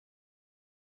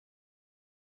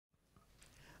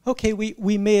Okay,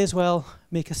 we may as well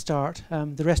make a start.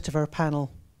 The rest of our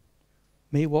panel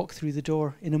may walk through the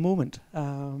door in a moment.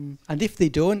 And if they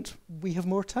don't, we have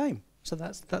more time. So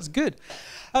that's good.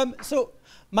 So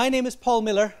my name is Paul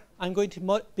Miller. I'm going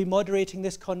to be moderating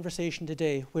this conversation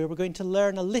today, where we're going to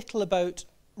learn a little about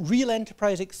real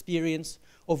enterprise experience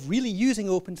of really using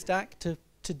OpenStack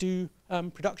to do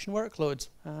production workloads.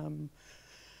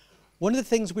 One of the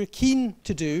things we're keen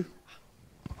to do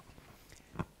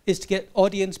is to get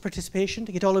audience participation,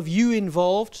 to get all of you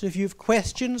involved. So if you have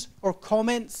questions or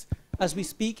comments as we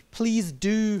speak, please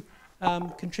do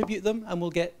contribute them, and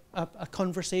we'll get a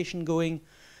conversation going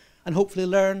and hopefully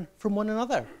learn from one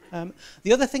another.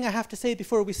 The other thing I have to say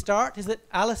before we start is that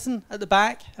Alison at the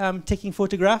back, taking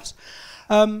photographs,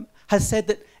 has said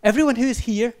that everyone who is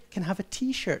here can have a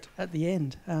T-shirt at the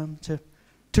end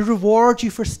to reward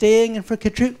you for staying and for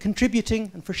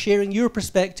contributing and for sharing your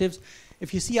perspectives.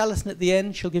 If you see Alison at the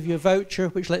end, she'll give you a voucher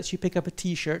which lets you pick up a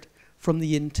T-shirt from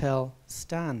the Intel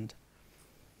stand.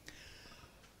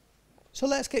 So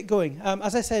let's get going.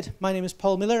 As I said, my name is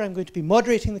Paul Miller. I'm going to be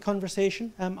moderating the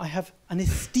conversation. I have an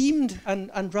esteemed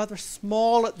and rather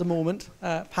small at the moment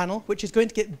panel, which is going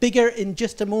to get bigger in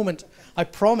just a moment, I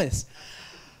promise.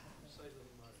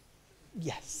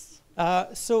 Yes.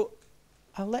 So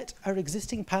I'll let our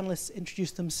existing panelists introduce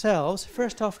themselves.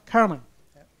 First off, Carmine.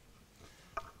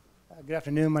 Good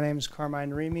afternoon. My name is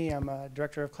Carmine Remy. I'm a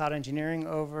Director of Cloud Engineering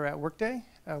over at Workday.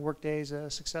 Workday is a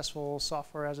successful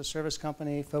software as a service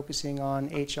company focusing on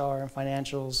HR and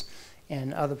financials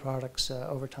and other products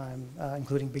over time,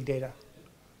 including big data.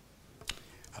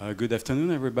 Good afternoon,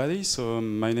 everybody. So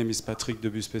my name is Patrick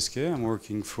Debus-Pesque. I'm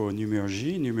working for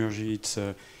Numergy. Numergy, it's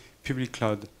a public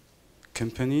cloud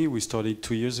company. We started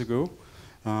 2 years ago.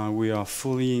 We are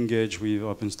fully engaged with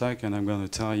OpenStack, and I'm going to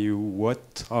tell you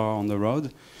what are on the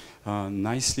road.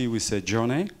 Nicely, we say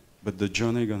journey, but the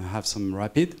journey is going to have some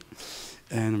rapid.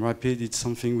 And rapid, it's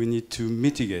something we need to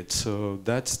mitigate. So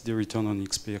that's the return on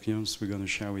experience we're going to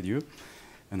share with you.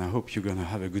 And I hope you're going to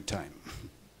have a good time.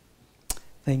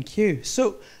 Thank you.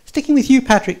 So sticking with you,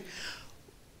 Patrick,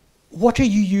 what are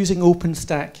you using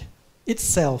OpenStack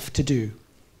itself to do?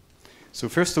 So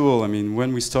first of all, I mean,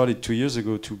 when we started 2 years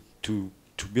ago to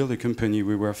build a company,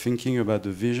 we were thinking about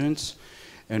the visions.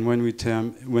 And when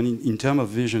in terms of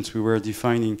visions, we were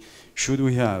defining, should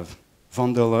we have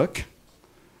vendor lock,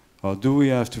 or do we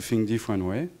have to think different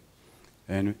way?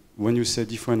 And when you say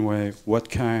different way, what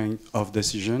kind of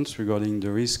decisions regarding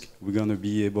the risk we're going to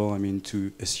be able,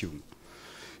 to assume?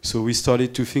 So we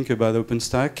started to think about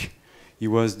OpenStack. It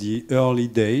was the early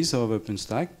days of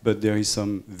OpenStack, but there is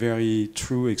some very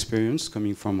true experience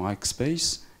coming from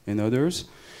Rackspace and others.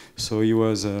 So it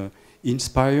was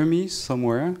inspire me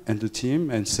somewhere and the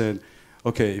team and said,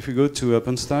 okay, if we go to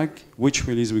OpenStack, which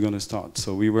release we're going to start?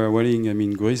 So we were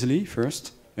waiting, Grizzly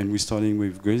first, and we're starting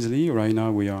with Grizzly. Right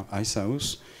now we are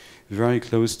Icehouse, very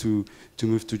close to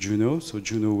move to Juno. So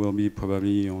Juno will be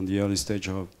probably on the early stage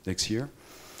of next year.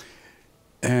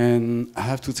 And I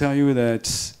have to tell you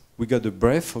that we got the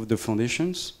breadth of the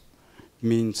foundations,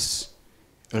 means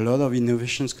a lot of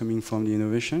innovations coming from the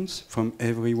innovations from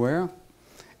everywhere.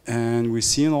 And we've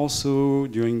seen also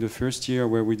during the first year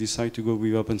where we decide to go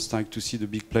with OpenStack to see the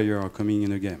big players are coming in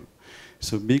the game.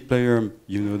 So big player,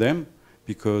 you know them,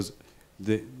 because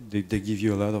they give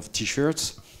you a lot of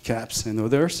T-shirts, caps, and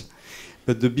others.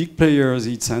 But the big players,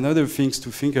 it's another things to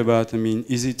think about.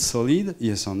 Is it solid?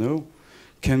 Yes or no?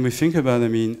 Can we think about,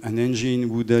 an engine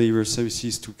who delivers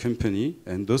services to company,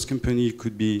 and those companies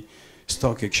could be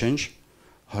stock exchange,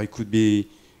 or it could be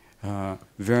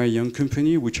very young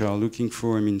company which are looking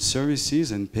for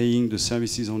services and paying the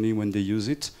services only when they use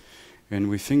it. And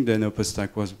we think that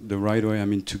OpenStack was the right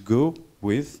way to go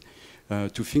with,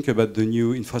 to think about the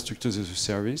new infrastructure as a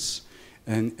service.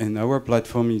 And our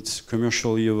platform is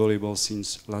commercially available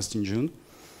since last in June.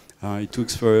 It took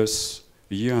for us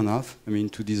a year and a half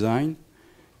to design,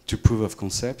 to proof of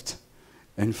concept.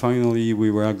 And finally, we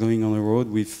were going on the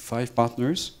road with 5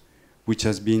 partners, which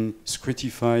has been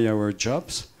scrutinized our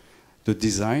jobs, the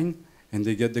design, and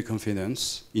they get the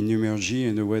confidence in Numergy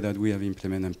and the way that we have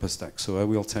implemented OpenStack. So I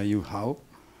will tell you how,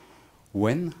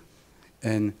 when,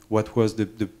 and what was the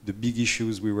big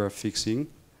issues we were fixing,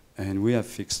 and we have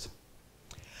fixed.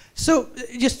 So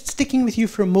just sticking with you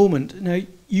for a moment, now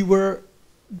you were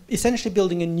essentially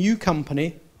building a new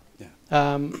company,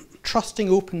 trusting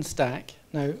OpenStack.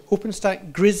 Now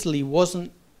OpenStack Grizzly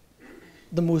wasn't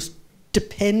the most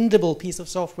dependable piece of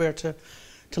software to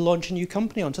launch a new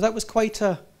company on. So that was quite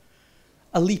a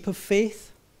leap of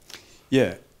faith.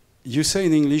 Yeah, you say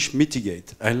in English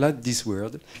mitigate. I like this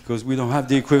word because we don't have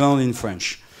the equivalent in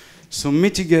French. So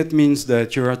mitigate means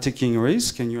that you are taking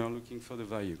risk and you are looking for the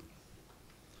value.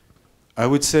 I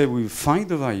would say we find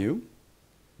the value,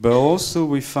 but also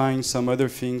we find some other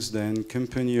things that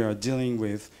companies are dealing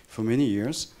with for many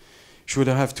years. Should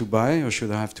I have to buy or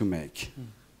should I have to make?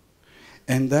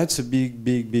 And that's a big,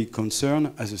 big, big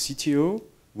concern as a CTO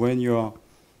when you're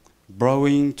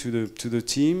bowing to the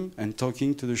team and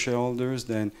talking to the shareholders.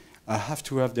 Then I have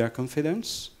to have their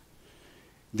confidence.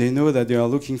 They know that they are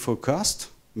looking for cost,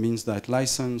 means that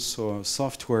license or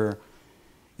software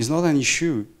is not an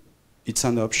issue, it's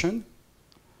an option.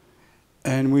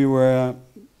 And we were,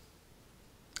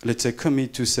 let's say,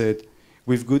 committed to say,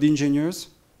 with good engineers,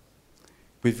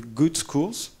 with good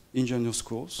schools, engineer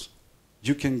schools,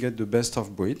 you can get the best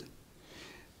of breed.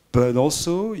 But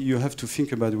also, you have to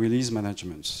think about release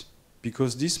management.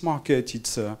 Because this market,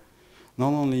 it's not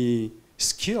only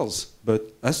skills,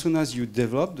 but as soon as you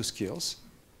develop the skills,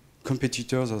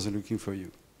 competitors are looking for you.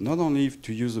 Not only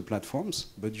to use the platforms,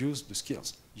 but use the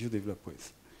skills you develop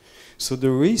with. So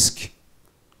the risk,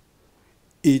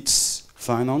 it's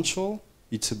financial,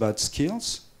 it's about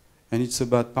skills, and it's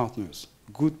about partners,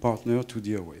 good partner to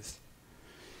deal with.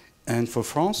 And for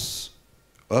France,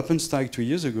 OpenStack 2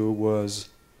 years ago was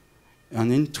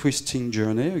an interesting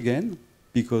journey again,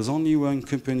 because only one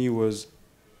company was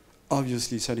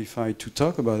obviously certified to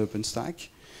talk about OpenStack,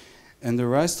 and the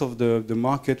rest of the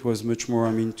market was much more,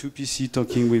 I mean, 2PC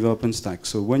talking with OpenStack.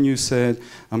 So when you said,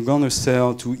 I'm going to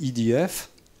sell to EDF,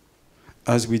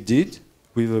 as we did,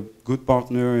 with a good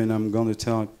partner, and I'm going to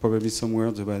tell probably some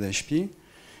words about HP,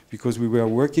 because we were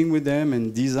working with them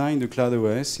and designed the Cloud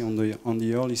OS on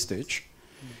the early stage.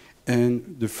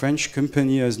 And the French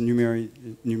company, as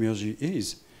Numergy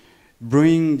is,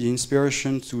 bring the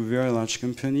inspiration to a very large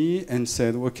company and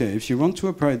said, okay, if you want to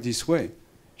operate this way,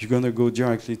 you're going to go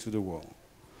directly to the wall.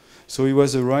 So it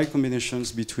was the right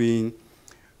combinations between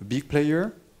a big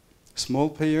player, small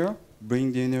player,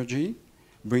 bring the energy,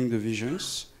 bring the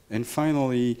visions, and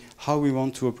finally, how we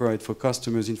want to operate for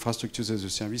customers, infrastructures as a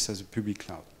service, as a public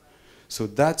cloud. So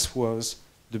that was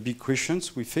the big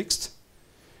questions we fixed.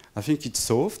 I think it's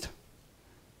solved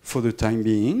for the time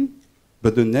being,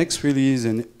 but the next release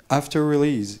and after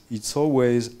release, it's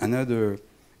always another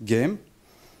game.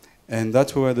 And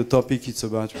that's where the topic is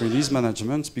about release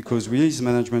management, because release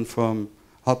management from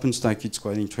OpenStack, it's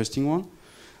quite an interesting one.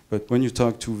 But when you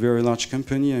talk to very large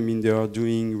company, I mean, they are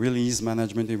doing release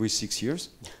management every 6 years.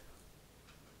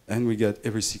 And we get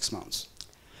every 6 months.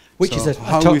 Which so is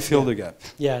how we fill the gap.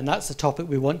 Yeah, and that's the topic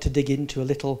we want to dig into a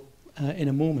little in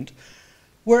a moment.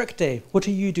 Workday, what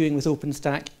are you doing with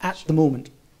OpenStack at the moment?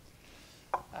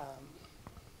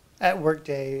 At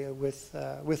Workday with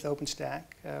OpenStack,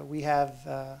 we've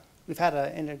had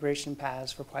an integration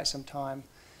paths for quite some time.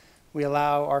 We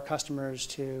allow our customers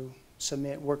to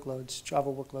submit workloads,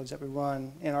 Java workloads that we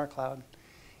run in our cloud.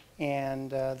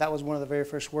 And that was one of the very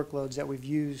first workloads that we've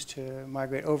used to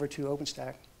migrate over to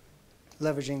OpenStack,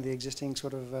 leveraging the existing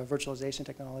sort of virtualization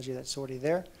technology that's already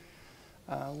there.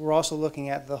 We're also looking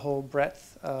at the whole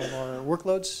breadth of our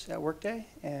workloads at Workday.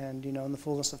 And in the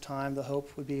fullness of time, the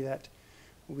hope would be that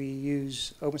we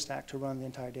use OpenStack to run the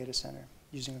entire data center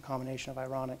using a combination of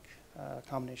Ironic, a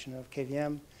combination of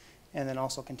KVM, and then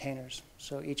also containers.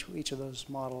 So each of those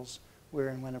models, where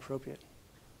and when appropriate.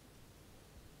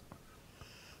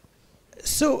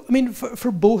 So, I mean,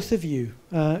 for both of you,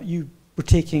 you were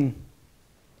taking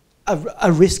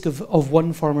a risk of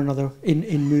one form or another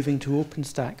in moving to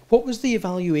OpenStack. What was the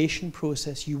evaluation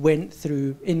process you went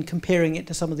through in comparing it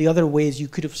to some of the other ways you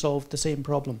could have solved the same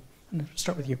problem? And I'll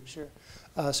start with you. Sure.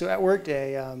 So at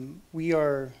Workday, we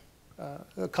are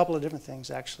a couple of different things,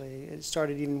 actually. It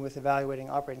started even with evaluating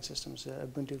operating systems,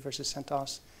 Ubuntu versus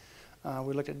CentOS.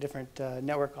 We looked at different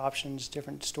network options,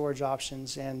 different storage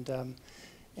options, and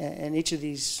each of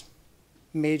these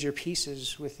major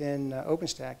pieces within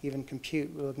OpenStack, even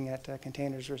compute, we're looking at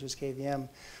containers versus KVM.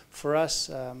 For us,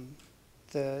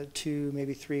 the 2,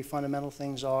 maybe 3 fundamental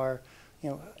things are,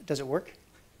 does it work?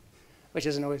 Which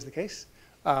isn't always the case.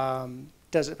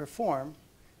 Does it perform?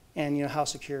 And how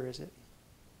secure is it?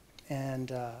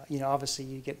 And obviously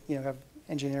you get have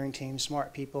engineering teams,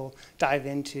 smart people, dive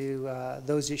into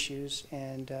those issues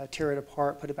and tear it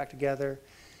apart, put it back together,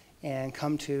 and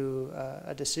come to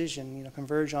a decision,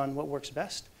 converge on what works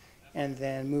best, and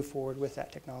then move forward with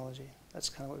that technology. That's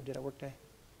kind of what we did at Workday.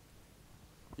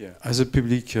 Yeah, as a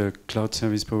public cloud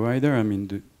service provider, I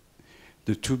mean,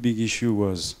 the 2 big issue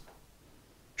was,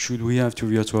 should we have to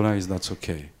virtualize? That's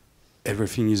okay.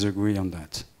 Everything is agreed on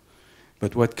that.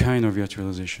 But what kind of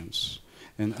virtualizations?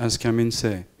 And as Carmen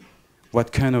said,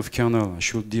 what kind of kernel I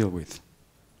should deal with?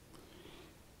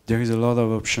 There is a lot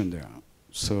of option there.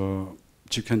 So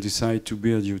you can decide to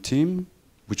build your team,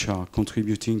 which are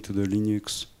contributing to the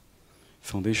Linux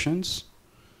foundations.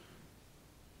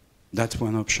 That's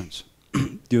one option.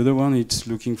 The other one is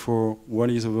looking for what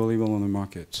is available on the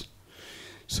market.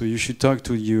 So you should talk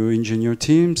to your engineer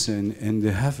teams, and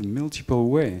they have multiple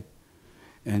ways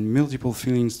and multiple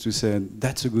feelings to say,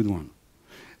 that's a good one.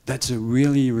 That's a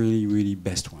really, really, really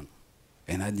best one.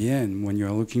 And at the end, when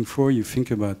you're looking for, you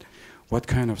think about what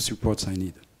kind of supports I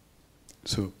need.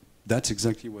 So that's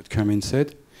exactly what Carmen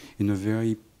said in a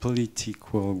very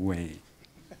political way.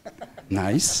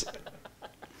 Nice.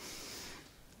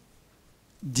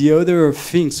 The other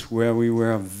things where we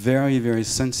were very, very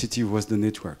sensitive was the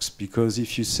networks. Because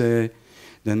if you say,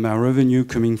 then my revenue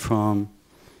coming from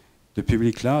the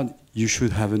public cloud, you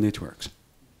should have a network.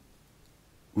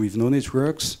 With no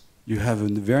networks, you have a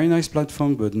very nice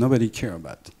platform, but nobody cares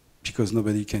about it, because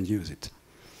nobody can use it.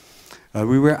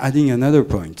 We were adding another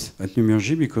point at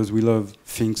Numergy, because we love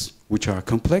things which are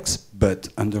complex, but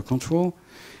under control.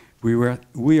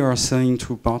 We are selling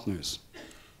through partners.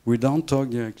 We don't talk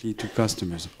directly to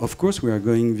customers. Of course, we are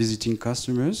going visiting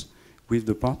customers with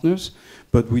the partners,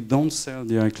 but we don't sell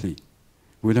directly.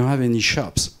 We don't have any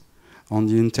shops on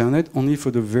the internet, only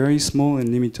for the very small and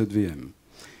limited VM.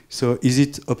 So is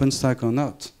it OpenStack or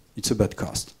not? It's about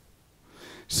cost.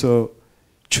 So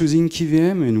choosing key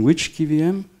VM and which key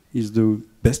VM is the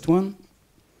best one.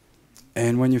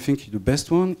 And when you think the best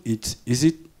one, is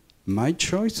it my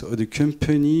choice or the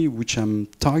company which I'm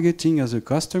targeting as a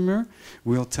customer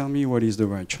will tell me what is the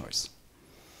right choice.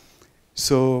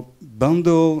 So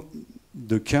bundle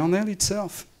the kernel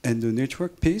itself and the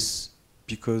network piece,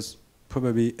 because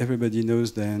probably everybody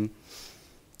knows then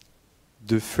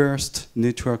the first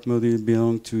network model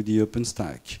belonged to the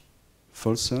OpenStack.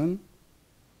 Folsom,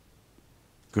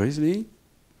 Grizzly.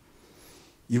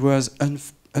 It was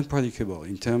unpredictable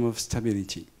in terms of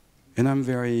stability. And I'm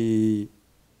very,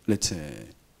 let's say,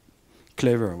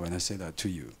 clever when I say that to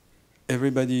you.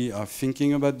 Everybody are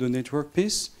thinking about the network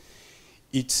piece.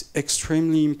 It's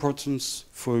extremely important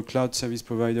for a cloud service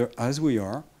provider, as we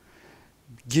are.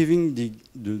 Giving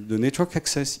the network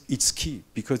access, it's key,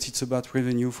 because it's about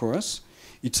revenue for us.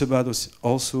 It's about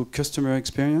also customer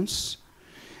experience,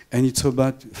 and it's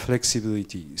about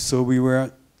flexibility. So we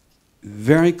were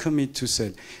very committed to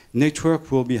say,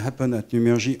 network will happen at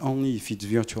Numergy only if it's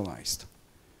virtualized.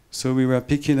 So we were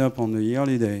picking up on the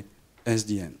yearly day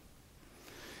SDN.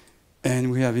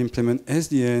 And we have implemented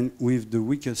SDN with the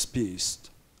weakest piece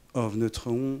of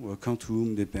Neutron or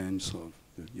Quantum, depends on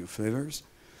your flavors.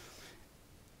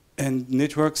 And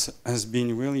networks has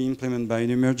been really implemented by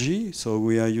Numergy, so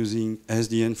we are using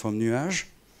SDN from Nuage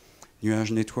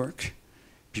network,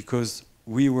 because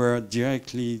we were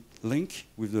directly linked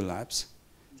with the labs.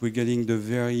 We're getting the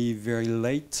very, very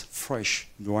late, fresh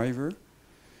driver,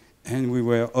 and we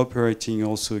were operating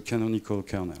also a canonical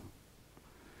kernel.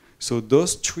 So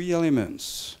those three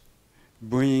elements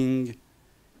bring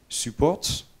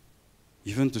support.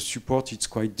 Even the support, it's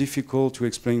quite difficult to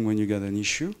explain when you get an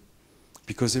issue,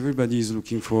 because everybody is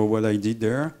looking for what I did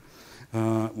there,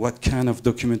 what kind of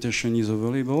documentation is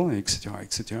available,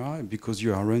 etc., because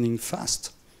you are running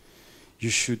fast. You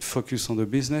should focus on the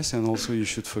business, and also you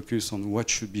should focus on what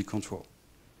should be controlled.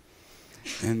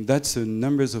 And that's the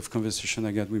numbers of conversation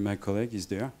I got with my colleague is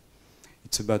there.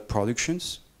 It's about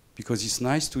productions, because it's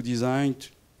nice to design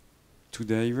to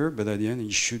deliver, but at the end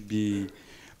it should be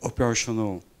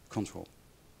operational control.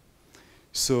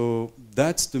 So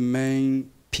that's the main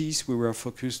piece we were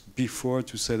focused before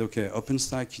to say, okay,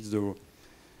 OpenStack is the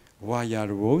royal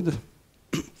road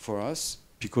for us,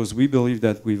 because we believe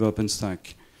that with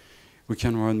OpenStack we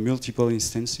can run multiple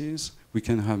instances, we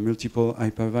can have multiple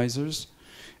hypervisors,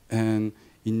 and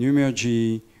in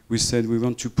Numergy we said we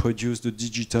want to produce the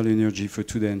digital energy for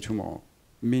today and tomorrow.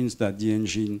 Means that the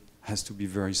engine has to be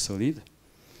very solid,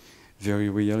 very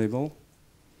reliable,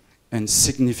 and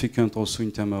significant also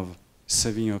in terms of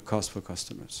saving a cost for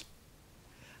customers.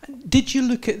 Did you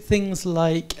look at things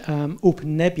like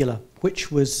OpenNebula,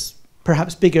 which was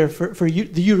perhaps bigger for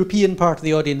the European part of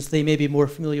the audience? They may be more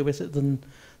familiar with it than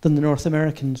the North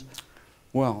Americans.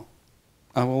 Well,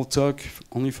 I will talk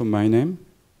only for my name.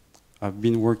 I've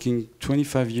been working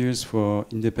 25 years for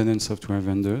independent software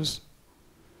vendors.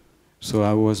 So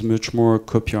I was much more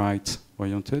copyright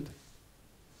oriented.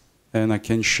 And I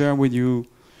can share with you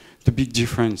the big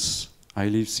difference I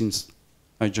live since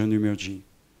I joined Numergy.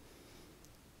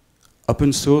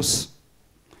 Open source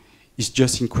is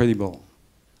just incredible.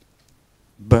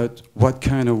 But what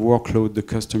kind of workload the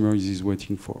customer is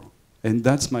waiting for? And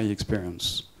that's my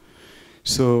experience.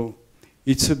 So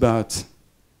it's about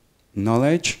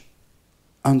knowledge,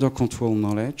 under control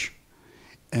knowledge,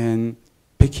 and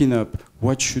picking up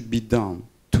what should be done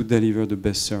to deliver the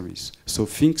best service. So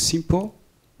think simple,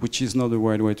 which is not the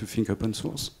right way to think open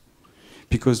source,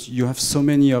 because you have so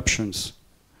many options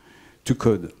to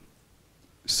code.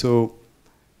 So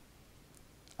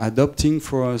adopting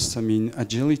for us, I mean,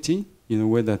 agility in a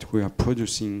way that we are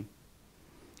producing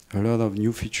a lot of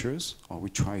new features, or we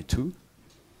try to.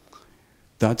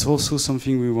 That's also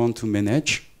something we want to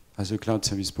manage as a cloud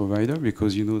service provider,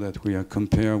 because you know that we are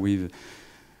compared with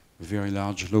a very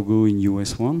large logo in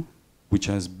US1, which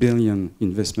has billion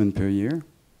investment per year.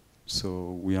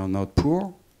 So we are not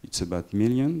poor, it's about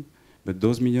million, but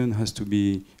those million has to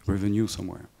be revenue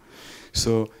somewhere.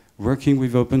 So working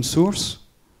with open source,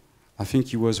 I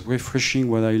think it was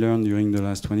refreshing what I learned during the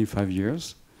last 25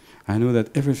 years. I know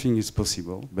that everything is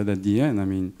possible, but at the end, I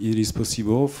mean, it is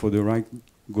possible for the right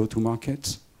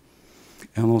go-to-market.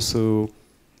 And also,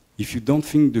 if you don't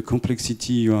think the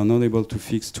complexity you are not able to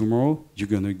fix tomorrow, you're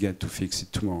going to get to fix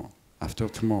it tomorrow, after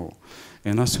tomorrow.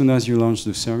 And as soon as you launch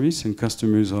the service and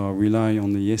customers are rely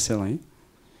on the SLA,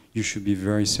 you should be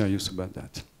very serious about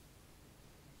that.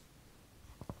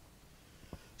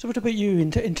 So what about you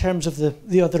in terms of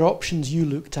the other options you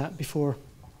looked at before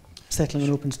settling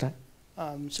on OpenStack?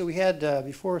 So we had,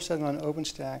 before settling on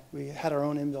OpenStack, we had our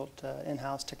own inbuilt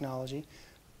in-house technology.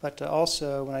 But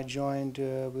also, when I joined,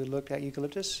 we looked at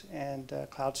Eucalyptus and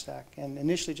CloudStack. And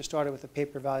initially just started with a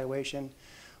paper evaluation,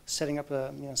 setting up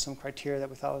some criteria that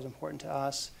we thought was important to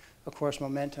us. Of course,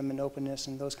 momentum and openness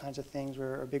and those kinds of things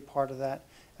were a big part of that.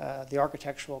 The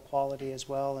architectural quality as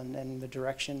well, and the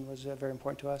direction was very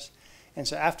important to us. And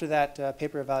so after that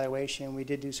paper evaluation, we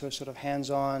did do sort of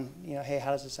hands-on, hey,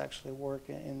 how does this actually work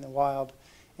in the wild?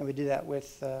 And we did that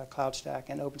with CloudStack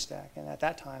and OpenStack. And at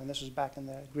that time, and this was back in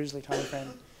the Grizzly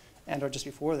timeframe, and or just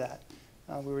before that,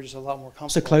 we were just a lot more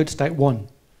comfortable. So CloudStack won.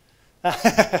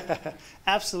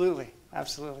 Absolutely,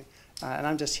 absolutely. And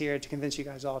I'm just here to convince you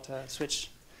guys all to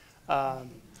switch.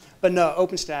 But no,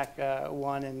 OpenStack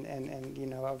won,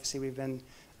 and obviously we've been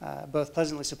both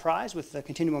pleasantly surprised with the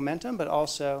continued momentum, but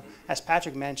also, as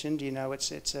Patrick mentioned,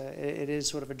 it is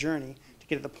sort of a journey to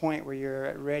get to the point where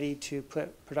you're ready to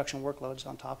put production workloads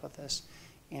on top of this,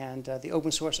 and the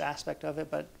open source aspect of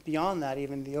it. But beyond that,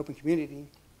 even the open community,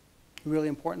 really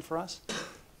important for us.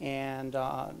 And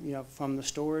from the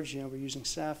storage, we're using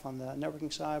Ceph. On the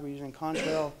networking side, we're using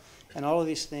Contrail, and all of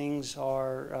these things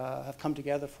have come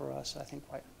together for us, I think,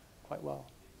 quite well.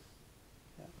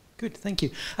 Good, thank you.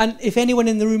 And if anyone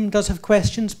in the room does have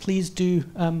questions, please do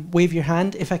wave your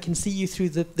hand. If I can see you through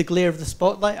the glare of the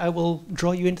spotlight, I will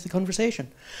draw you into the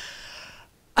conversation.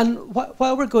 And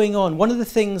while we're going on, one of the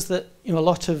things that a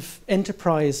lot of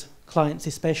enterprise clients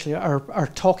especially are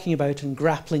talking about and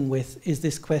grappling with is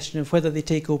this question of whether they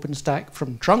take OpenStack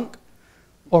from trunk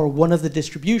or one of the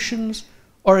distributions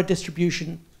or a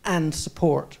distribution and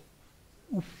support.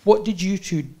 What did you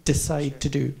two decide to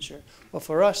do? Sure. Well,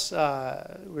 for us,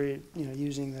 we're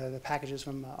using the packages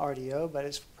from RDO, but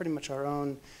it's pretty much our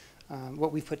own,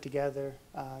 what we've put together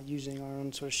using our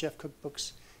own sort of chef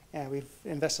cookbooks. And we've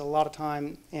invested a lot of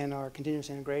time in our continuous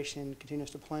integration,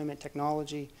 continuous deployment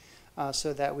technology,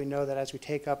 so that we know that as we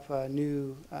take up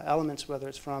new elements, whether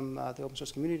it's from the open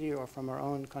source community or from our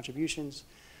own contributions,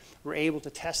 we're able to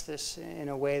test this in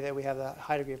a way that we have a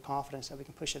high degree of confidence that we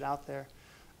can push it out there.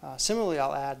 Similarly,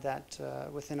 I'll add that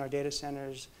within our data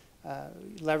centers,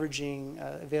 leveraging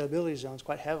availability zones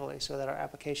quite heavily so that our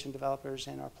application developers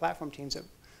and our platform teams that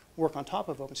work on top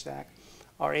of OpenStack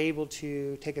are able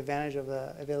to take advantage of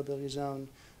the availability zone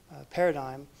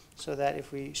paradigm, so that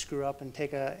if we screw up and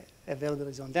take a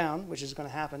availability zone down, which is going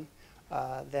to happen,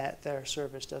 that their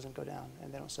service doesn't go down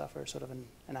and they don't suffer sort of an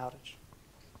outage.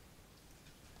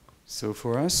 So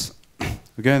for us,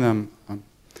 again,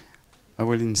 I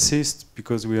will insist,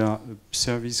 because we are a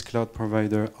service cloud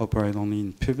provider, operate only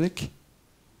in public,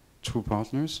 through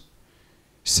partners.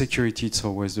 Security, it's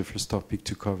always the first topic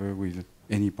to cover with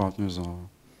any partners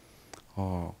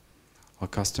or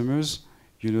customers.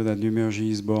 You know that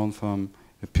Numergy is born from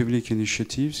a public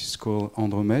initiative. It's called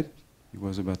Andromède. It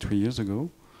was about 3 years ago.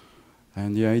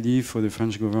 And the idea for the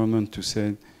French government to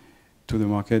say to the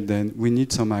market, then we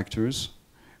need some actors.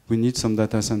 We need some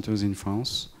data centers in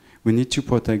France. We need to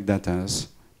protect data,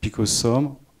 because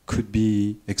some could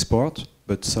be export,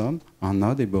 but some are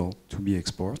not able to be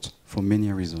export for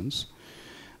many reasons.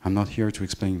 I'm not here to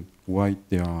explain why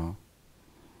they are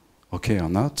okay or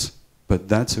not, but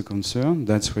that's a concern,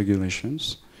 that's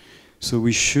regulations. So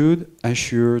we should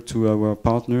assure to our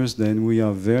partners that we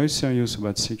are very serious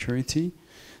about security.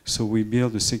 So we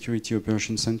build the security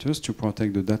operation centers to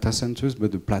protect the data centers,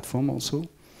 but the platform also.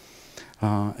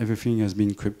 Everything has been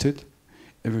encrypted.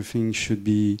 Everything should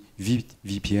be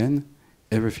VPN,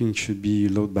 everything should be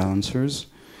load balancers.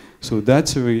 So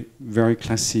that's a very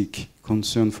classic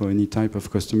concern for any type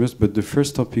of customers, but the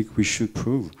first topic we should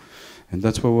prove, and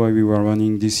that's why we were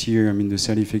running this year, I mean, the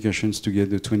certifications to get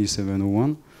the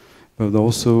 2701, but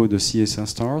also the CSR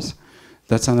stars.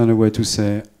 That's another way to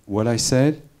say, what I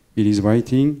said, it is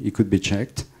writing, it could be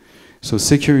checked. So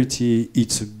security,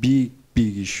 it's a big,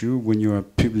 big issue when you are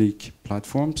public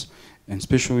platforms, and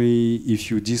especially if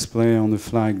you display on the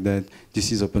flag that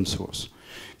this is open source.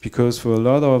 Because for a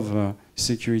lot of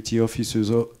security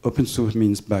officers, open source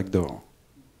means backdoor.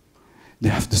 They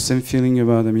have the same feeling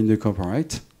about, I mean, the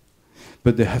copyright,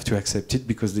 but they have to accept it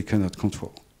because they cannot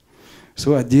control.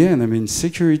 So at the end, I mean,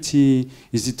 security,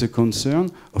 is it a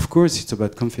concern? Of course, it's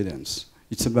about confidence.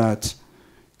 It's about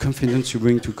confidence you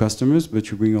bring to customers, but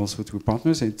you bring also to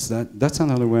partners. That's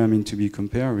another way, I mean, to be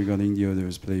compared regarding the other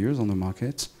players on the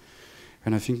market.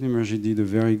 And I think Nemergy did a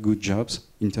very good job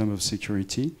in terms of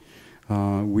security.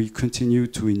 We continue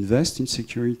to invest in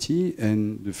security,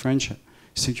 and the French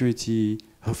security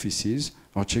offices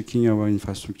are checking our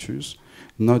infrastructures,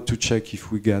 not to check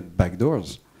if we get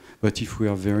backdoors, but if we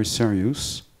are very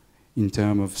serious in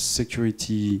terms of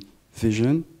security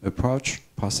vision, approach,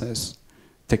 process,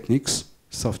 techniques,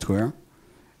 software,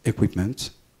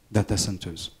 equipment, data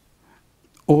centers.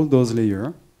 All those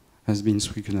layers has been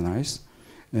scrutinized,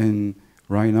 and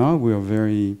right now we are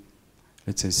very,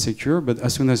 let's say, secure, but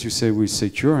as soon as you say we're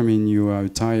secure, I mean, you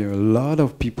tire a lot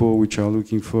of people which are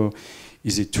looking for,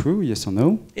 is it true, yes or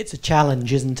no? It's a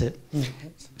challenge, isn't it?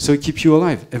 So it keeps you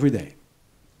alive every day.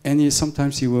 And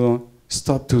sometimes you will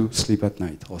stop to sleep at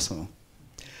night also.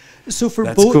 So for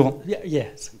That's both, cool.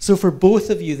 yes. So for both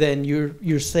of you, then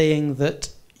you're saying that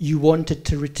you wanted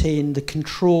to retain the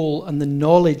control and the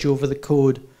knowledge over the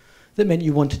code. That meant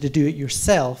you wanted to do it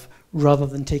yourself rather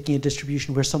than taking a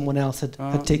distribution where someone else had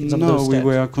taken some of those steps. No,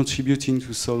 we were contributing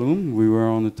to Solum. We were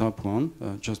on the top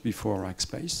one just before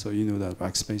Rackspace. So you know that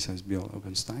Rackspace has built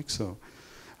OpenStack. So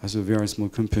as a very small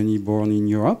company born in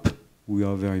Europe, we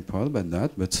are very proud about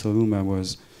that. But Solum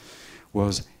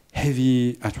was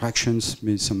heavy attractions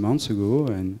maybe some months ago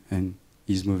and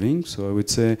is moving. So I would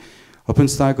say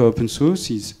OpenStack or open source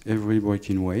is every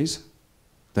working ways.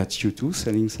 That's you too,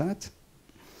 selling that.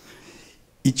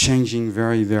 It's changing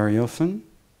very, very often.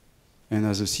 And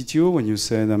as a CTO, when you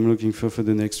said, I'm looking for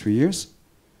the next 3 years,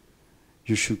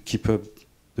 you should keep up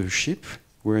the ship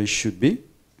where it should be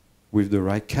with the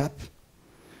right cap.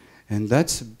 And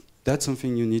that's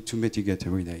something you need to mitigate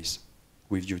every day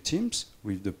with your teams,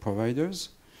 with the providers,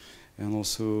 and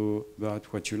also about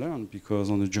what you learn, because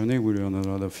on the journey we learn a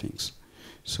lot of things.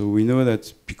 So we know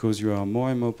that because you are more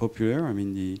and more popular, I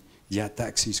mean, the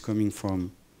attacks is coming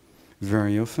from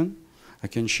very often. I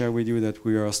can share with you that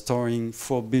we are storing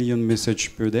 4 billion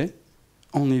messages per day,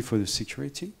 only for the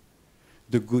security.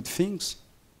 The good things,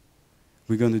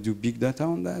 we're going to do big data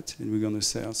on that, and we're going to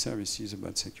sell services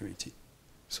about security.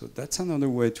 So that's another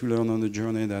way to learn on the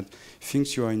journey that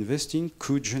things you are investing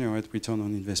could generate return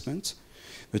on investment,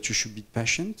 but you should be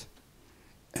patient,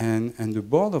 and the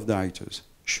board of directors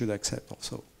should accept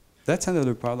also. That's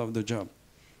another part of the job.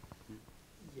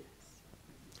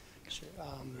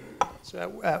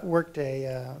 So at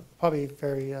Workday, probably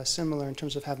very similar in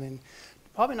terms of having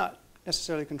probably not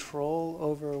necessarily control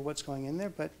over what's going in there,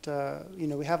 but you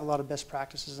know, we have a lot of best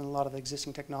practices and a lot of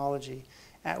existing technology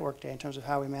at Workday in terms of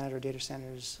how we manage our data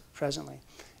centers presently.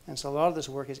 And so a lot of this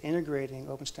work is integrating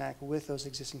OpenStack with those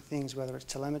existing things, whether it's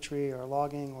telemetry or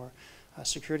logging or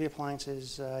security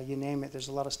appliances, you name it. There's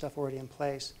a lot of stuff already in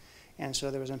place. And so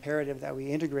there was an imperative that we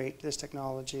integrate this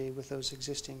technology with those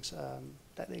existing,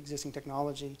 existing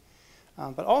technology.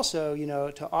 But also, you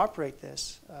know, to operate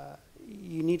this,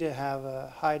 you need to have a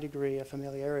high degree of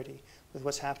familiarity with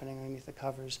what's happening underneath the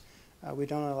covers. We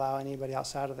don't allow anybody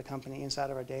outside of the company inside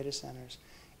of our data centers.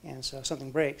 And so if something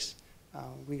breaks,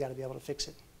 we got to be able to fix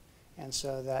it. And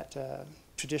so that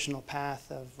traditional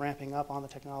path of ramping up on the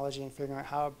technology and figuring out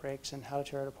how it breaks and how to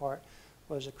tear it apart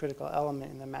was a critical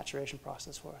element in the maturation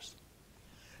process for us.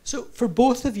 So for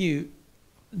both of you,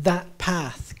 that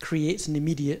path creates an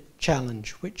immediate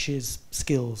challenge, which is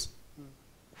skills.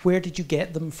 Where did you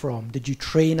get them from? Did you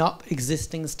train up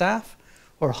existing staff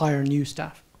or hire new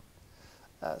staff?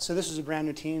 So this was a brand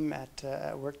new team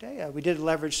at Workday. We did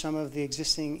leverage some of the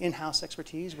existing in-house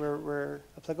expertise where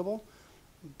applicable,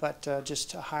 but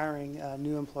just hiring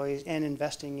new employees and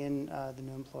investing in the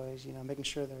new employees, you know, making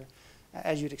sure they're,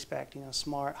 as you'd expect, you know,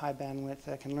 smart, high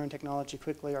bandwidth, can learn technology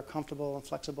quickly, are comfortable and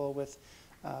flexible with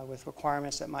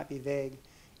requirements that might be vague,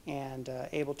 and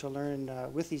able to learn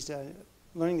with these,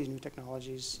 learning these new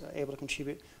technologies, able to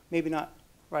contribute, maybe not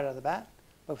right out of the bat,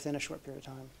 but within a short period of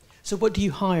time. So what do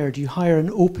you hire? Do you hire an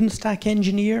OpenStack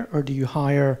engineer, or do you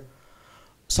hire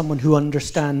someone who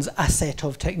understands a set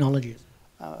of technologies?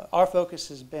 Our focus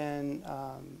has been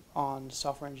on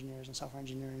software engineers and software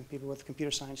engineering, people with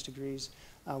computer science degrees.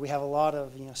 We have a lot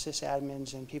of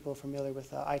sysadmins and people familiar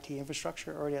with IT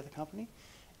infrastructure already at the company,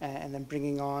 and then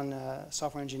bringing on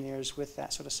software engineers with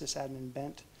that sort of sysadmin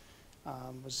bent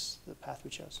was the path we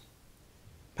chose.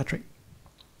 Patrick?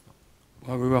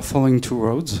 Well, we were following two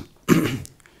roads.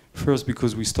 First,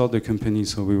 because we started the company,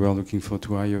 so we were looking for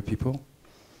to hire people.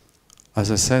 As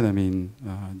I said, I mean,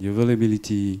 the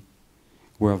availability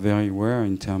were very rare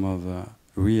in terms of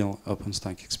real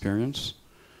OpenStack experience.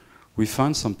 We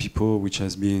found some people which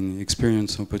has been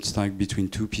experienced OpenStack between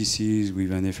two PCs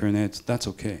with an Ethernet. That's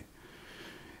okay.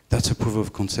 That's a proof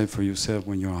of concept for yourself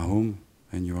when you're at home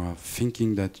and you are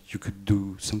thinking that you could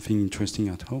do something interesting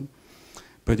at home.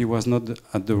 But it was not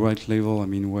at the right level, I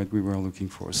mean, what we were looking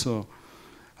for. So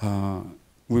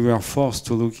we were forced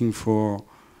to looking for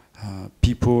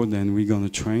people that we're going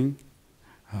to train.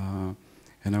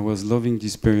 And I was loving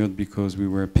this period because we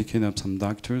were picking up some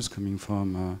doctors coming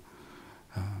from,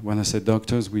 when I say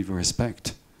doctors, with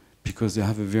respect, because they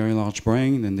have a very large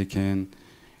brain and they can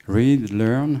read,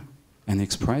 learn, and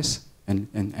express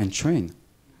and train.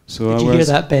 So Did you hear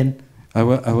that, Ben? I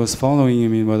was following, I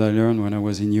mean, what I learned when I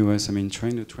was in US. I mean,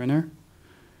 train the trainer.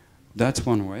 That's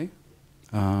one way.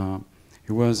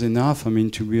 It was enough, I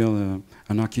mean, to build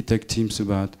an architect teams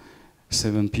about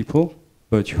 7 people,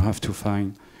 but you have to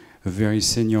find a very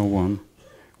senior one,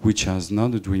 which has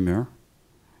not a dreamer.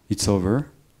 It's over.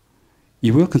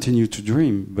 He will continue to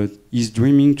dream, but he's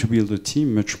dreaming to build a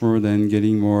team much more than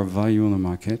getting more value on the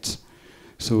market.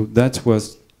 So that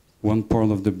was one part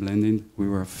of the blending we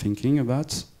were thinking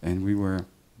about and we were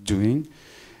doing.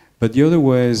 But the other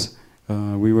ways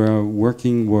we were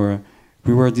working were,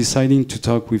 we were deciding to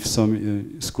talk with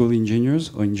some school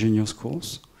engineers or engineer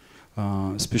schools,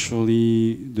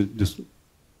 especially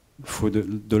for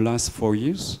the last 4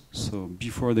 years, so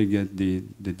before they get the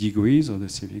degrees or the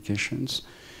certifications.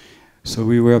 So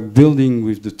we were building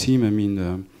with the team, I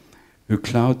mean, the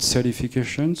cloud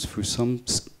certifications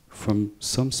from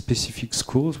some specific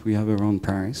schools we have around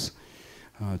Paris,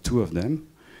 2 of them.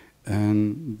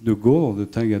 And the goal, the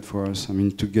target for us, I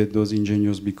mean, to get those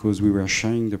engineers because we were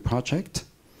sharing the project.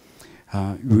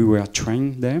 We were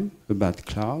training them about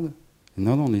cloud, and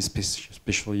not only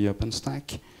especially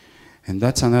OpenStack. And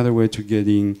that's another way to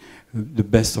getting the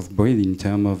best of breed in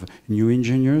terms of new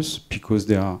engineers, because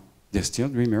they're still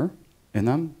dreamer, and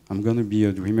I'm going to be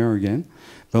a dreamer again.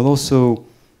 But also,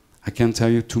 I can tell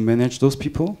you, to manage those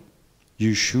people,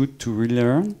 you should to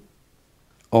relearn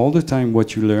all the time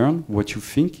what you learn, what you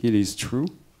think it is true,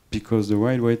 because the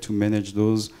right way to manage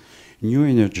those new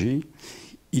energy,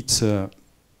 it's a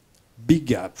big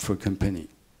gap for a company.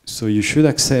 So you should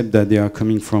accept that they are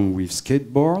coming from with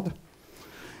skateboard.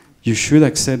 You should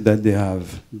accept that they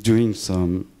have doing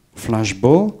some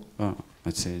flashball.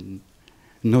 Let's say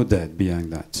no debt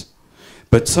behind that.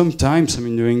 But sometimes, I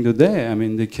mean, during the day, I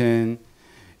mean, they can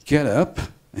get up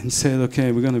and say,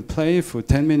 okay, we're going to play for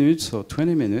 10 minutes or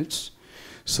 20 minutes.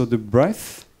 So the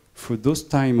breadth for those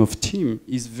time of team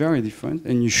is very different,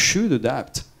 and you should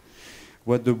adapt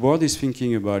what the board is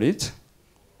thinking about it,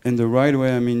 and the right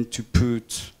way, I mean, to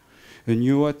put a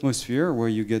new atmosphere where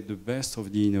you get the best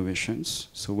of the innovations.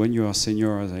 So when you are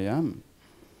senior as I am,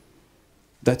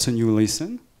 that's a new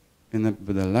lesson,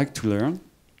 but I like to learn,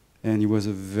 and it was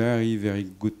a very, very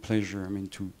good pleasure, I mean,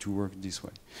 to work this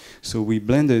way. So we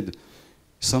blended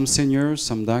some seniors,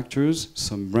 some doctors,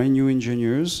 some brand new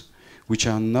engineers, which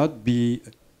are not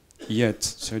yet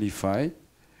certified,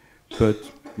 but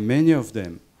many of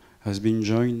them has been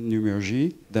joined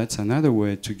Numergy. That's another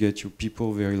way to get your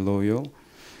people very loyal.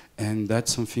 And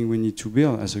that's something we need to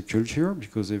build as a culture,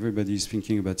 because everybody is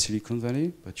thinking about Silicon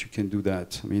Valley, but you can do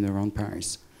that, I mean, around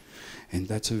Paris. And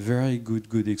that's a very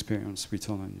good experience,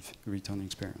 return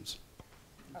experience.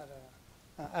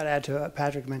 I'd add to what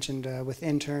Patrick mentioned with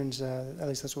interns, at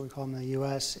least that's what we call them in the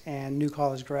US, and new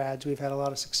college grads. We've had a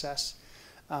lot of success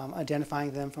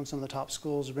identifying them from some of the top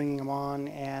schools, bringing them on,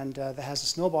 and that has a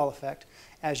snowball effect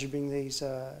as you bring these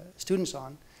students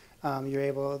on. You're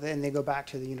able, and they go back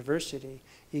to the university,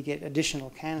 you get additional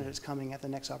candidates coming at the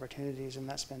next opportunities, and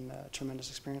that's been a tremendous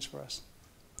experience for us.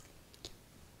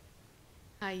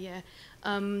 Hi, yeah.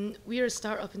 We are a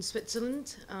startup in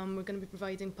Switzerland. We're going to be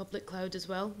providing public cloud as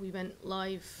well. We went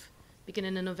live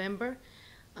beginning in November.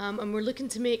 And we're looking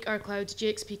to make our cloud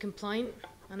JXP compliant.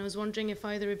 And I was wondering if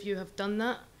either of you have done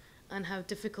that and how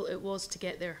difficult it was to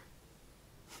get there.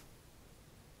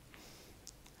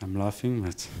 I'm laughing,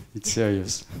 but it's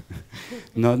serious.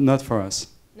 Not for us.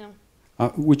 No.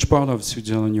 Which part of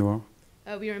Switzerland you are?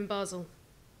 We are in Basel.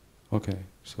 Okay,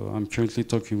 so I'm currently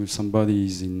talking with somebody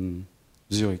who's in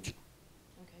Zurich.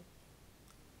 Okay.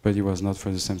 But it was not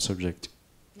for the same subject.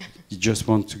 He just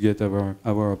wants to get our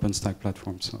OpenStack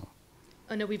platform. So.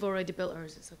 Oh no, we've already built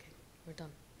ours. It's okay. We're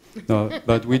done. No,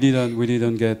 but we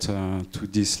didn't get to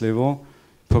this level.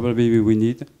 Probably we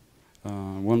need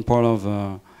one part of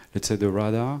let's say the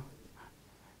radar.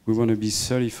 We want to be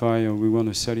certified, or we want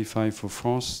to certify for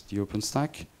France the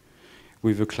OpenStack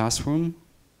with a classroom,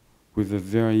 with a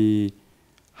very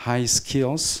high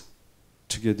skills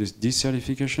to get these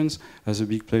certifications, as a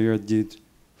big player did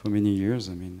for many years.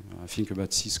 I mean, I think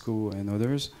about Cisco and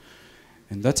others.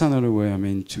 And that's another way, I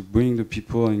mean, to bring the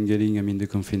people and getting, I mean, the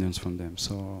confidence from them.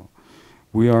 So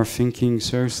we are thinking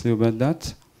seriously about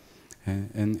that.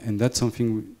 And that's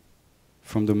something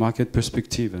from the market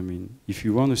perspective. I mean, if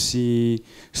you want to see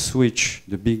Switch,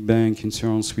 the big bank,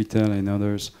 insurance, retail, and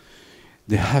others,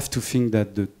 they have to think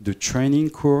that the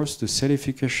training course, the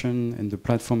certification, and the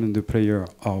platform and the player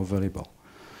are available.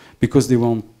 Because they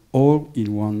want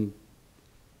all-in-one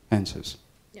answers.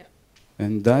 Yeah.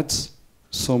 And that's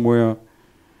somewhere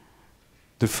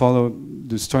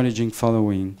the strategic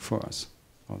following for us,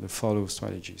 or the follow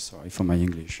strategy, sorry for my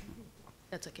English.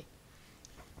 That's okay.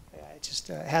 Yeah, it just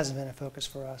hasn't been a focus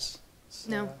for us.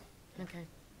 So. No, okay.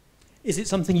 Is it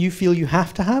something you feel you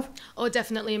have to have? Oh,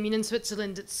 definitely. I mean, in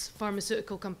Switzerland, it's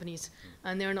pharmaceutical companies,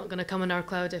 and they're not going to come on our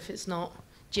cloud if it's not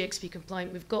GXP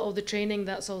compliant. We've got all the training,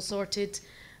 that's all sorted.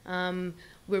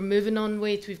 We're moving on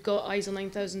with, we've got ISO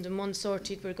 9001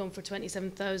 sorted, we're going for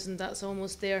 27,000, that's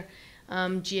almost there.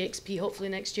 GXP hopefully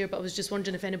next year, but I was just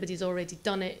wondering if anybody's already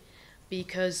done it,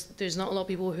 because there's not a lot of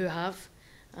people who have.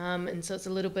 And so it's a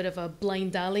little bit of a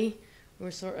blind alley.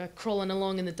 We're sort of crawling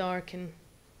along in the dark and,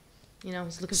 you know,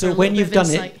 looking for a So little when bit you've of done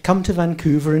insight. it, come to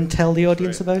Vancouver and tell the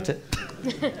audience about it.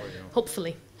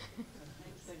 Hopefully.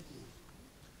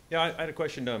 Yeah, I had a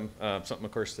question. Something,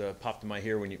 of course, popped in my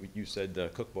ear when you said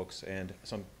cookbooks, and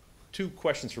two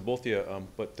questions for both of you.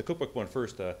 But the cookbook one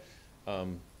first.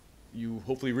 You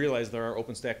hopefully realize there are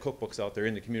OpenStack cookbooks out there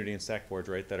in the community in StackForge,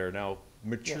 right, that are now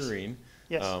maturing.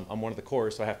 Yes. I'm one of the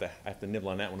core, so I have to nibble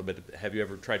on that one a bit. Have you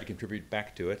ever tried to contribute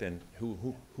back to it, and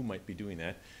who might be doing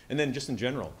that? And then just in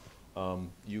general,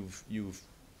 you've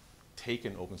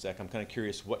taken OpenStack. I'm kind of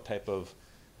curious what type of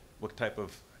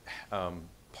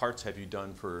parts have you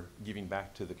done for giving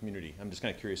back to the community? I'm just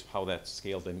kind of curious how that's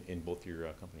scaled in both your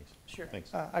companies. Sure.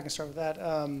 Thanks. I can start with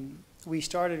that. We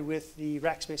started with the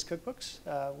Rackspace cookbooks,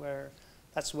 where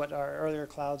that's what our earlier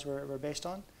clouds were based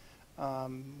on.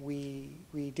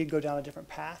 We did go down a different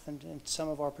path in some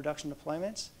of our production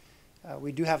deployments.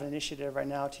 We do have an initiative right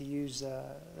now to use the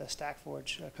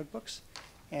StackForge cookbooks,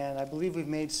 and I believe we've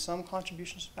made some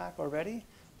contributions back already.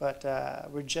 But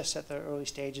we're just at the early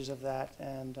stages of that,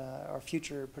 and our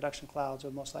future production clouds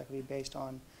will most likely be based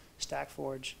on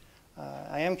StackForge.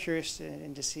 I am curious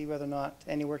to see whether or not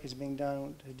any work is being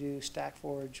done to do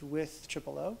StackForge with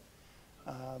OOO,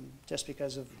 just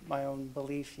because of my own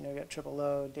belief. You know, you got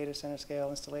OOO, data center scale,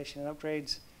 installation, and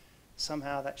upgrades.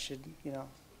 Somehow that should, you know,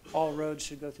 all roads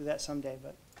should go through that someday.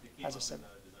 But as I said,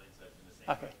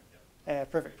 okay,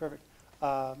 perfect.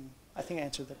 I think I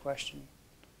answered the question.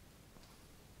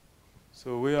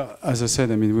 So we are, as I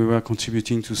said, I mean, we were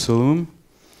contributing to Solum.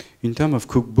 In terms of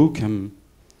cookbook, I'm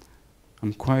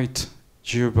quite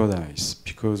jeopardized,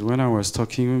 because when I was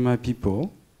talking with my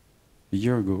people a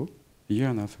year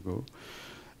and a half ago,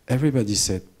 everybody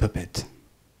said Puppet.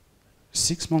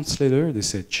 6 months later, they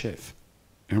said Chef.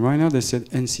 And right now, they said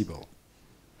Ansible.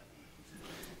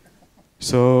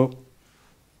 So,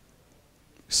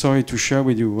 sorry to share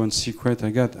with you one secret I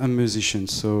got. I'm a musician,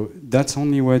 so that's the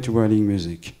only way to writing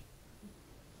music.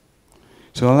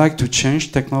 So I like to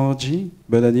change technology,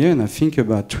 but at the end I think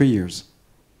about 3 years.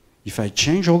 If I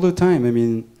change all the time, I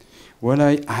mean, what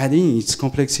I add in is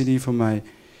complexity for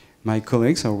my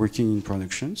colleagues are working in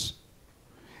productions.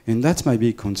 And that's my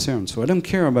big concern. So I don't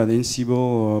care about Ansible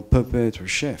or Puppet or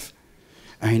Chef.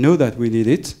 I know that we need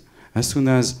it. As soon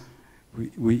as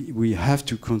we have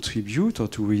to contribute or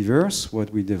to reverse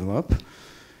what we develop.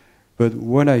 But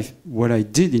what I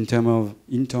did in terms of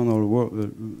internal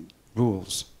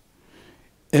rules,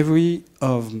 every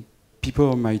of people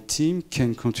on my team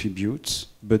can contribute,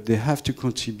 but they have to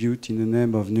contribute in the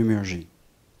name of numergy.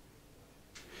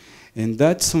 And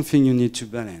that's something you need to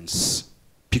balance,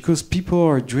 because people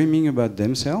are dreaming about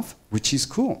themselves, which is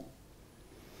cool.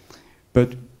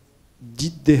 But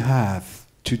did they have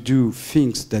to do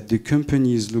things that the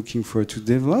company is looking for to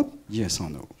develop? Yes or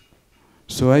no?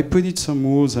 So I put it some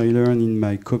rules I learned in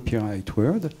my copyright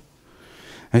world.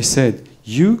 I said,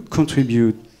 you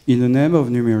contribute in the name of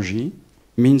numergy,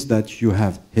 means that you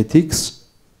have ethics,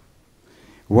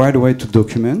 right way to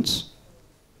document,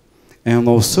 and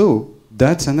also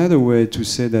that's another way to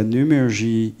say that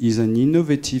Numergy is an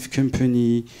innovative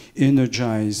company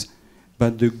energized by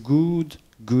the good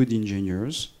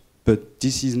engineers, but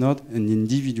this is not an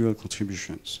individual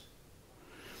contributions.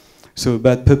 So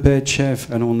about Puppet, Chef,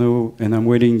 I don't know, and I'm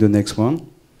waiting the next one.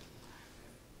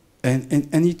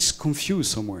 And it's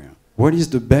confused somewhere. What is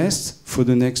the best for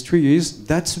the next 3 years?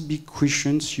 That's a big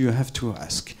question you have to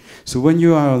ask. So when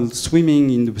you are swimming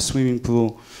in the swimming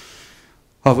pool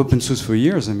of open source for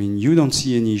years, I mean, you don't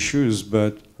see any issues,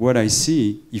 but what I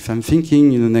see, if I'm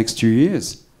thinking in the next 2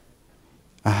 years,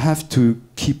 I have to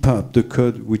keep up the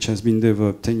code which has been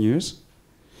developed 10 years.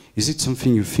 Is it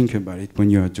something you think about it when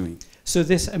you are doing? So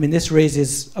this, I mean, this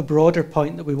raises a broader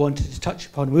point that we wanted to touch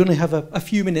upon. We only have a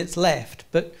few minutes left,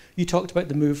 but you talked about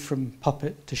the move from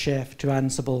Puppet to Chef to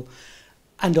Ansible,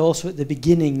 and also at the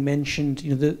beginning mentioned,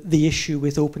 you know, the issue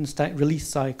with OpenStack release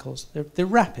cycles. They're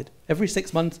rapid. Every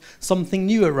 6 months, something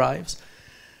new arrives,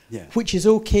 Yeah. which is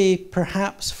okay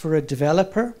perhaps for a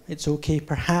developer. It's okay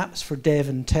perhaps for dev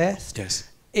and test. Yes.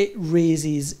 It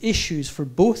raises issues for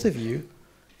both of you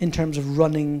in terms of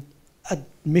running a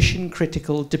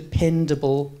mission-critical,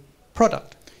 dependable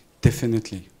product.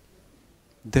 Definitely.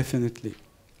 Definitely.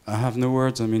 I have no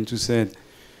words, I mean, to say it.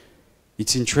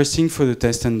 It's interesting for the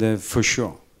test and dev, for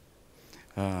sure.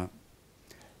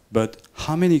 But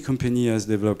how many company has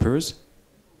developers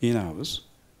in-house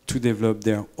to develop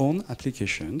their own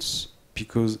applications,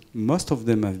 because most of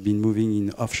them have been moving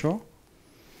in offshore?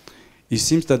 It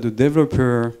seems that the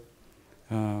developer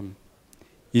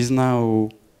is now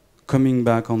coming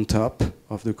back on top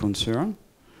of the concern,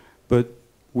 but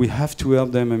we have to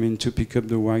help them, I mean, to pick up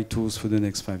the right tools for the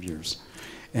next 5 years.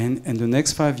 And the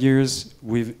next 5 years,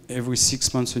 with every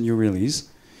 6 months a new release,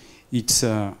 it's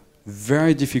a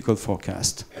very difficult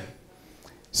forecast.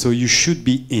 So you should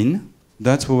be in.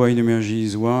 That's why Numergy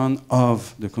is one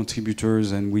of the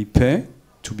contributors, and we pay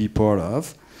to be part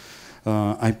of.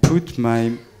 I put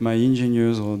my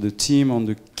engineers or the team on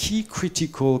the key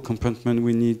critical component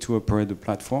we need to operate the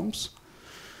platforms.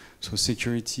 So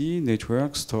security,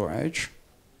 network, storage,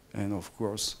 and of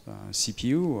course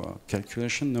CPU,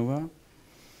 calculation, Nova.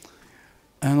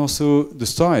 And also the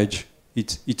storage.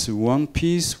 It's a one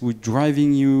piece with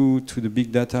driving you to the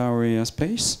big data area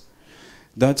space.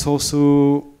 That's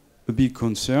also a big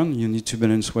concern. You need to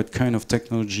balance what kind of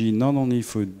technology, not only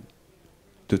for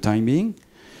the time being,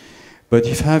 but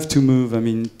if I have to move, I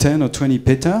mean, 10 or 20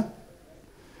 peta,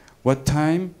 what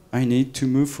time I need to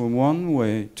move from one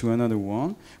way to another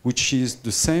one, which is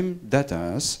the same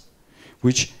data,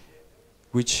 which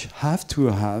have to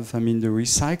have, I mean, the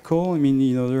recycle, I mean,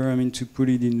 in order, I mean, to put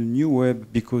it in the new web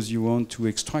because you want to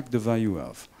extract the value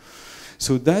of.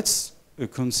 So that's a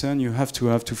concern you have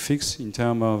to fix in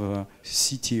terms of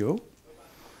CTO,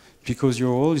 because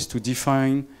your role is to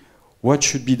define what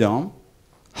should be done,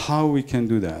 how we can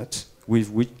do that, with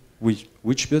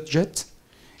which budget,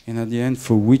 and at the end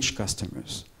for which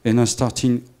customers. And I'm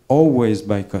starting always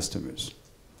by customers.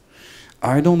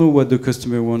 I don't know what the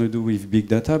customer want to do with big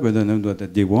data, but I know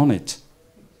that they want it.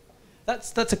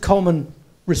 That's a common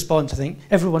response, I think.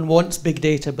 Everyone wants big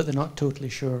data, but they're not totally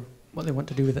sure what they want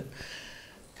to do with it.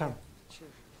 Carl.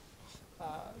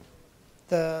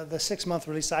 The 6 month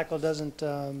release cycle doesn't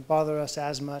bother us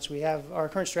as much. We have our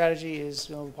current strategy is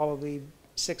probably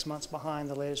 6 months behind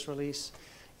the latest release.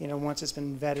 You know, once it's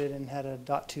been vetted and had a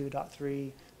 .2,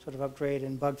 .3 sort of upgrade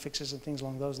and bug fixes and things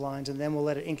along those lines, and then we'll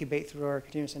let it incubate through our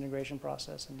continuous integration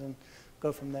process and then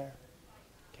go from there.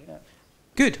 Okay. Yeah.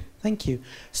 Good, thank you.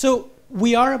 So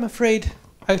we are, I'm afraid,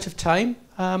 out of time.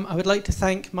 I would like to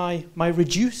thank my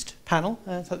reduced panel.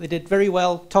 I thought they did very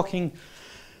well talking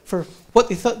for what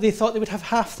they thought they would have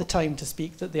half the time to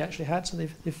speak that they actually had, so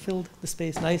they've filled the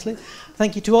space nicely.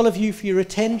 Thank you to all of you for your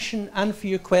attention and for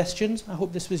your questions. I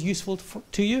hope this was useful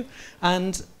to you.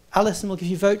 And Alison will give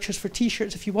you vouchers for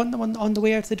t-shirts if you want them on the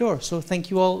way out the door. So thank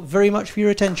you all very much for your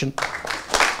attention.